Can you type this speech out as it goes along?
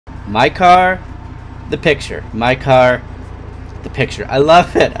My car, the picture. My car, the picture. I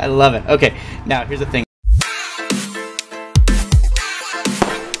love it. I love it. Okay, now here's the thing.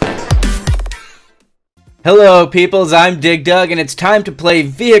 Hello, peoples. I'm DigDug, and it's time to play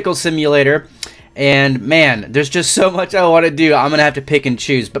Vehicle Simulator. And man, there's just so much I want to do. I'm gonna have to pick and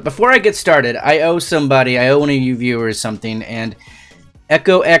choose. But before I get started, I owe one of you viewers something. And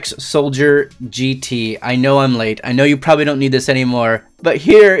Echo X Soldier GT. I know I'm late. I know you probably don't need this anymore. But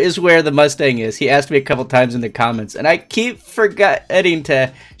here is where the Mustang is. He asked me a couple times in the comments, and I keep forgetting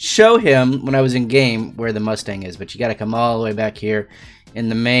to show him when I was in game where the Mustang is. But you gotta come all the way back here in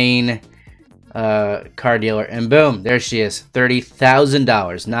the main car dealer, and boom, there she is.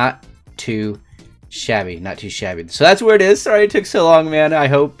 $30,000. Not too shabby. Not too shabby. So that's where it is. Sorry it took so long, man. I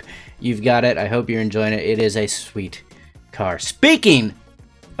hope you've got it. I hope you're enjoying it. It is a sweet car. Speaking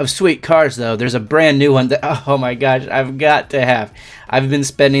of sweet cars, though, there's a brand new one that, oh my gosh, I've got to have. I've been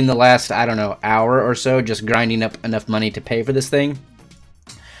spending the last, I don't know, hour or so just grinding up enough money to pay for this thing.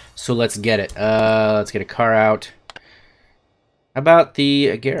 So let's get it. Let's get a car out. How about the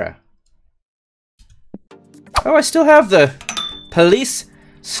Agera? Oh, I still have the police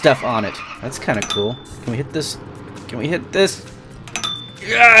stuff on it. That's kind of cool. Can we hit this? Can we hit this?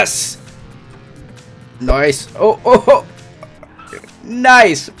 Yes! Nice. Oh, oh, oh.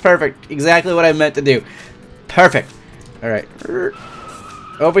 Nice. Perfect. Exactly what I meant to do. Perfect. Alright.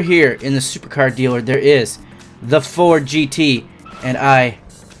 Over here in the supercar dealer, there is the Ford GT, and I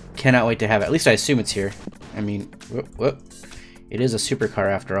cannot wait to have it. At least I assume it's here. I mean, whoop. It is a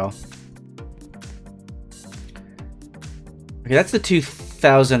supercar after all. Okay, that's the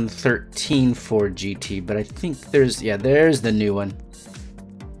 2013 Ford GT, but I think there's the new one.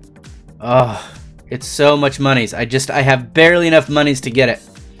 Oh, it's so much monies. I have barely enough monies to get it.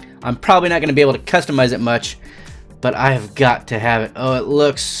 I'm probably not going to be able to customize it much, but I have got to have it. Oh, it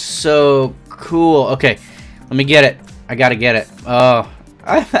looks so cool. Okay, let me get it. I got to get it. Oh,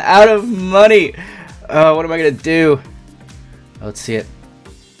 I'm out of money. Oh, what am I going to do? Oh, let's see it.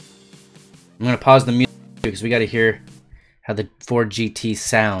 I'm going to pause the music because we got to hear how the Ford GT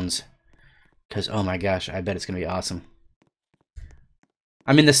sounds, because oh my gosh, I bet it's gonna be awesome.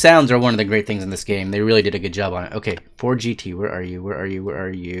 I mean, the sounds are one of the great things in this game. They really did a good job on it. Okay, Ford GT, where are you? Where are you? Where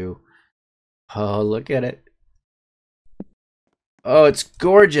are you? Oh, look at it. Oh, it's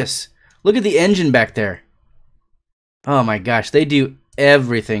gorgeous. Look at the engine back there. Oh my gosh, they do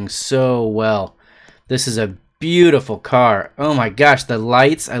everything so well. This is a beautiful car. Oh my gosh, the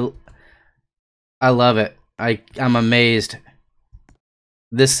lights, I love it. I'm amazed.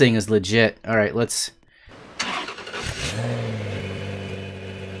 This thing is legit. All right, let's.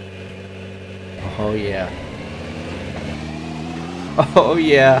 Oh yeah. Oh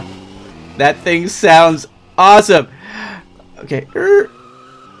yeah. That thing sounds awesome. Okay.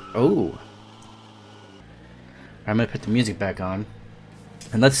 Oh. I'm gonna put the music back on,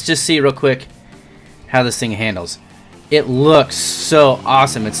 and let's just see real quick how this thing handles. It looks so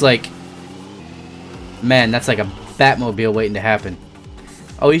awesome. It's like, man, that's like a Batmobile waiting to happen.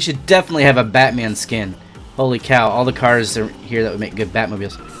 Oh, you should definitely have a Batman skin. Holy cow, all the cars are here that would make good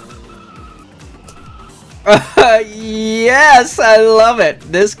Batmobiles. Yes, I love it.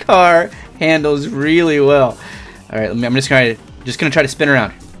 This car handles really well. All right, I'm just gonna try to spin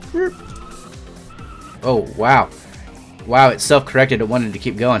around. Oh wow, wow! It self-corrected. It wanted to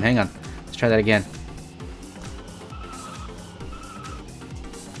keep going. Hang on, let's try that again.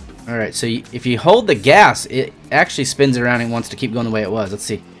 Alright, so if you hold the gas, it actually spins around and wants to keep going the way it was. Let's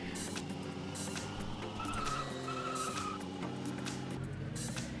see.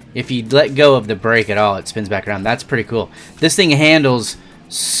 If you let go of the brake at all, it spins back around. That's pretty cool. This thing handles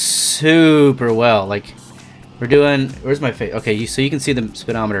super well. Like, we're doing... Where's my face? Okay, so you can see the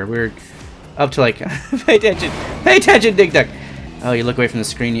speedometer. We're up to like... Pay attention! Pay attention, DigDug! Oh, you look away from the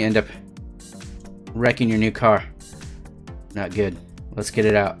screen, you end up wrecking your new car. Not good. Let's get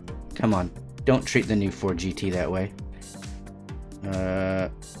it out. Come on. Don't treat the new Ford GT that way.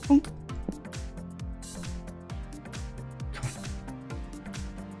 Come on.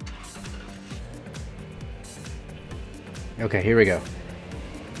 Okay, here we go.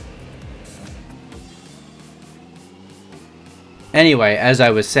 Anyway, as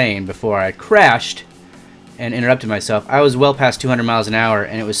I was saying before I crashed and interrupted myself, I was well past 200 miles an hour,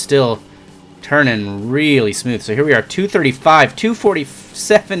 and it was still turning really smooth. So here we are, 235,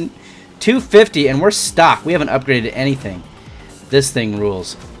 247, 250, and we're stock. We haven't upgraded anything. This thing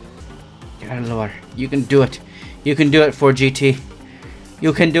rules. Get out of the water. You can do it. You can do it, Ford GT.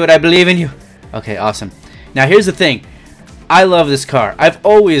 You can do it. I believe in you. Okay, awesome. Now here's the thing. I love this car. I've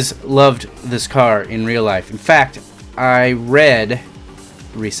always loved this car in real life. In fact, I read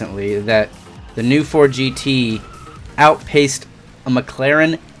recently that the new Ford GT outpaced a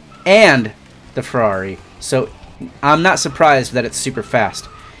McLaren and the Ferrari. So I'm not surprised that it's super fast.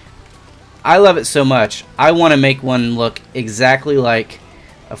 I love it so much. I want to make one look exactly like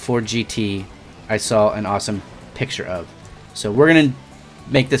a Ford GT I saw an awesome picture of. So we're going to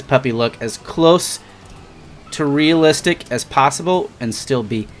make this puppy look as close to realistic as possible and still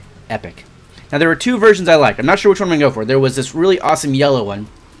be epic. Now there were two versions I liked. I'm not sure which one I'm going to go for. There was this really awesome yellow one.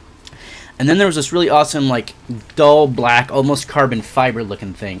 And then there was this really awesome, like, dull black, almost carbon fiber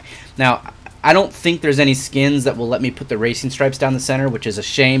looking thing. Now, I don't think there's any skins that will let me put the racing stripes down the center, which is a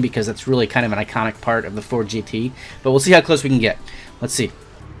shame because that's really kind of an iconic part of the Ford GT. But we'll see how close we can get. Let's see.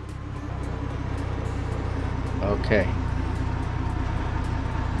 Okay.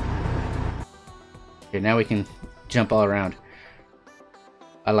 Okay, now we can jump all around.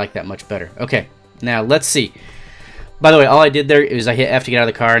 I like that much better. Okay, now let's see. By the way, all I did there is I hit F to get out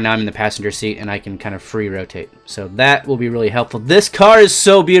of the car, and now I'm in the passenger seat, and I can kind of free rotate. So that will be really helpful. This car is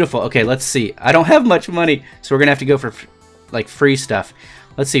so beautiful. Okay, let's see. I don't have much money, so we're going to have to go for, like, free stuff.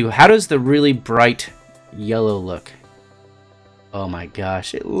 Let's see. How does the really bright yellow look? Oh, my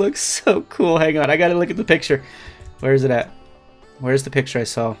gosh. It looks so cool. Hang on. I got to look at the picture. Where is it at? Where's the picture I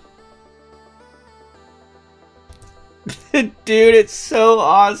saw? Dude, it's so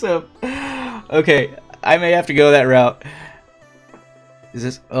awesome. Okay. I may have to go that route. Is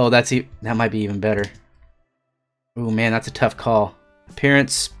this? Oh, that might be even better. Oh man, that's a tough call.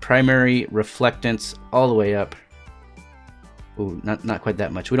 Appearance, primary, reflectance, all the way up. Oh, not quite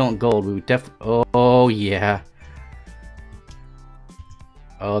that much. We don't want gold. We would oh yeah.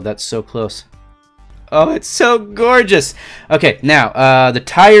 Oh, that's so close. Oh, it's so gorgeous. Okay, now the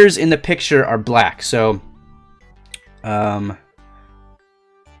tires in the picture are black. So, in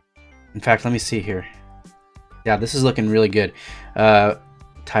fact, let me see here. Yeah, this is looking really good.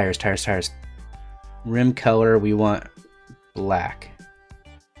 Tires. Rim color, we want black.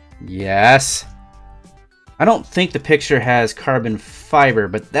 Yes. I don't think the picture has carbon fiber,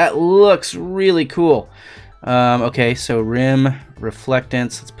 but that looks really cool. Okay, so rim,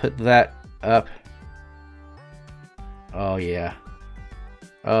 reflectance, let's put that up. Oh, yeah.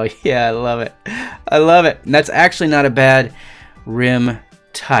 Oh, yeah, I love it. I love it. And that's actually not a bad rim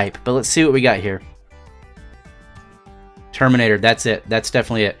type, but let's see what we got here. Terminator, that's it. That's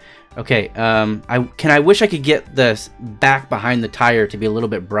definitely it. Okay, I wish I could get the back behind the tire to be a little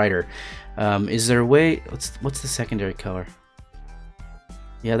bit brighter. Is there a way? What's the secondary color?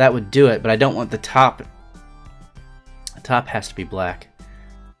 Yeah, that would do it, but I don't want the top. The top has to be black.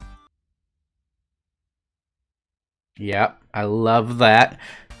 Yeah, I love that.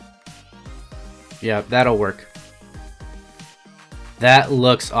 Yeah, that'll work. That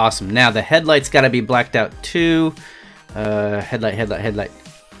looks awesome. Now the headlights got to be blacked out too. Headlight.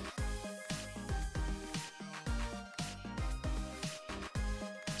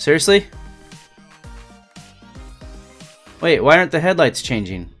 Seriously? Wait, why aren't the headlights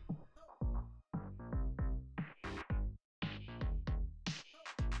changing?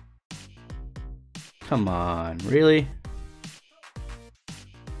 Come on, really?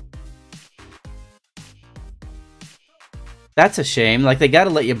 That's a shame. Like, they gotta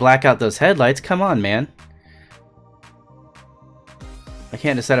let you black out those headlights. Come on, man. I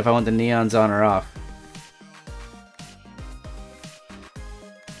can't decide if I want the neons on or off.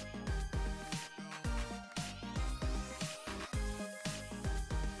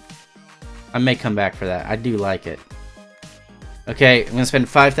 I may come back for that. I do like it. Okay, I'm gonna spend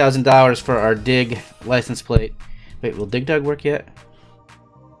 $5,000 for our Dig license plate. Wait, will DigDug work yet?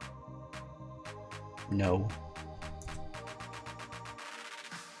 No.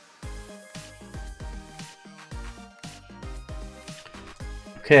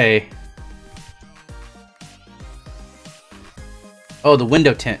 Okay. Oh, the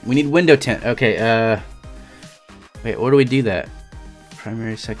window tint. We need window tint. Okay, wait, where do we do that?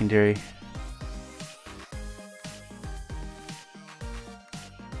 Primary, secondary.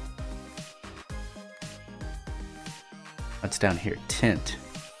 What's down here? Tint.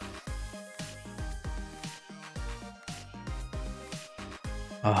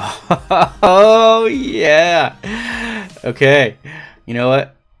 Oh, yeah. Okay. You know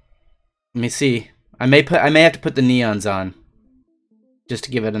what? Let me see. I may have to put the neons on just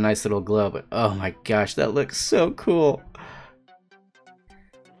to give it a nice little glow, but oh my gosh, that looks so cool.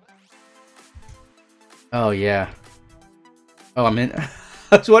 Oh yeah. Oh, I'm in. I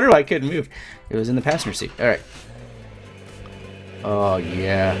was wondering why I couldn't move. It was in the passenger seat. All right. Oh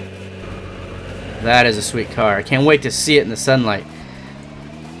yeah. That is a sweet car. I can't wait to see it in the sunlight.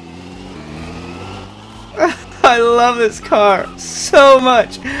 I love this car so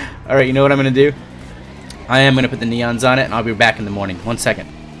much. Alright, you know what I'm going to do? I am going to put the neons on it, and I'll be back in the morning. 1 second.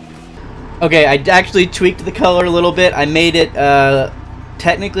 Okay, I actually tweaked the color a little bit. I made it,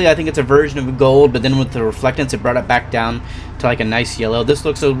 technically I think it's a version of gold, but then with the reflectance it brought it back down to like a nice yellow. This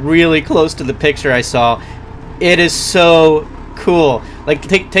looks really close to the picture I saw. It is so cool. Like,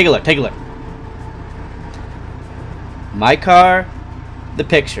 take a look, take a look. My car, the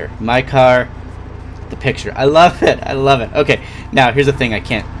picture. My car, the picture. I love it. I love it. Okay, now here's the thing. I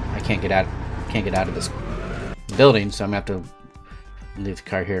can't get out of this building, so I'm gonna have to leave the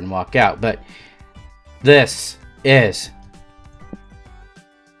car here and walk out. But this is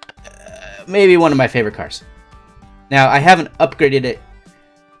maybe one of my favorite cars. Now, I haven't upgraded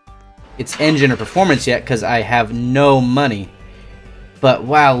its engine or performance yet because I have no money. But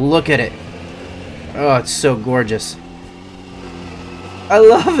wow, look at it. Oh, it's so gorgeous. I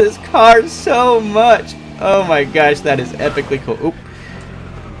love this car so much. Oh my gosh, that is epically cool. Oop.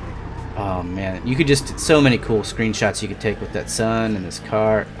 Oh man, you could just, so many cool screenshots you could take with that sun and this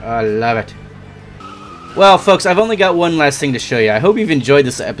car. I love it. Well, folks, I've only got one last thing to show you. I hope you've enjoyed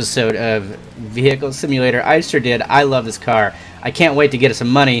this episode of Vehicle Simulator. I sure did. I love this car. I can't wait to get some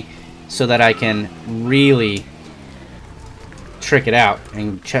money so that I can really trick it out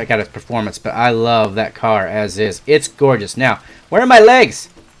and check out its performance. But I love that car as is. It's gorgeous. Now, where are my legs?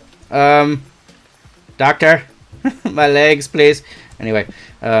 Doctor? My legs, please. Anyway,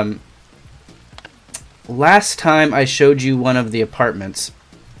 last time I showed you one of the apartments,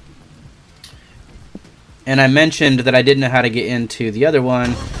 and I mentioned that I didn't know how to get into the other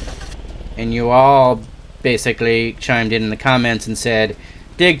one, and you all basically chimed in the comments and said,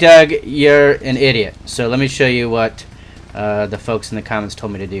 DigDug, you're an idiot. So let me show you what the folks in the comments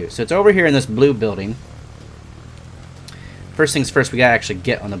told me to do. So it's over here in this blue building. First things first, we gotta actually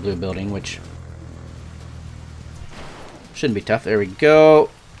get on the blue building, which shouldn't be tough. There we go.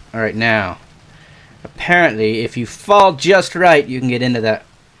 Alright, now, apparently, if you fall just right, you can get into that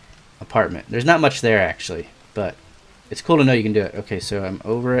apartment. There's not much there, actually, but it's cool to know you can do it. Okay, so I'm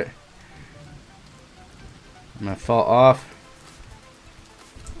over it. I'm gonna fall off.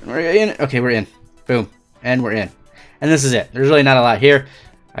 We're in. Okay, we're in. Boom. And we're in. And this is it. There's really not a lot here.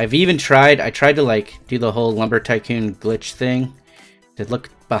 I've even tried, I tried to like do the whole Lumber Tycoon glitch thing to look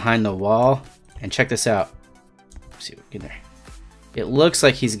behind the wall. And check this out. Let's see what we can get there. It looks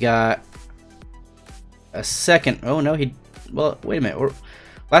like he's got a second. Oh no, well, wait a minute.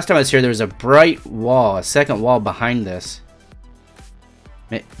 Last time I was here, there was a bright wall, a second wall behind this.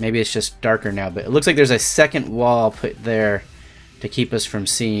 Maybe it's just darker now, but it looks like there's a second wall put there to keep us from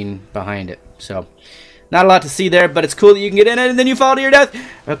seeing behind it. So, not a lot to see there, but it's cool that you can get in it and then you fall to your death.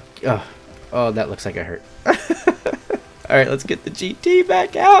 Okay. Oh, that looks like it hurt. Alright, let's get the GT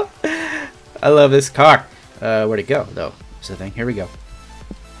back out. I love this car. Where'd it go, though? Is the thing. Here we go.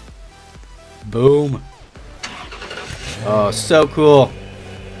 Boom. Oh, so cool.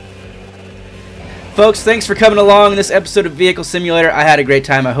 Folks, thanks for coming along in this episode of Vehicle Simulator. I had a great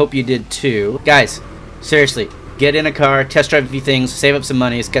time. I hope you did too. Guys, seriously, get in a car, test drive a few things, save up some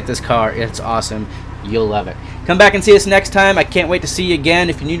money, let's get this car. It's awesome. You'll love it. Come back and see us next time. I can't wait to see you again.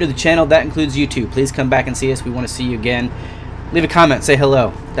 If you're new to the channel, that includes you too. Please come back and see us. We want to see you again. Leave a comment, say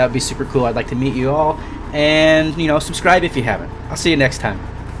hello. That would be super cool. I'd like to meet you all. And, you know, subscribe if you haven't. I'll see you next time.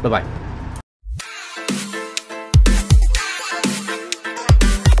 Bye-bye.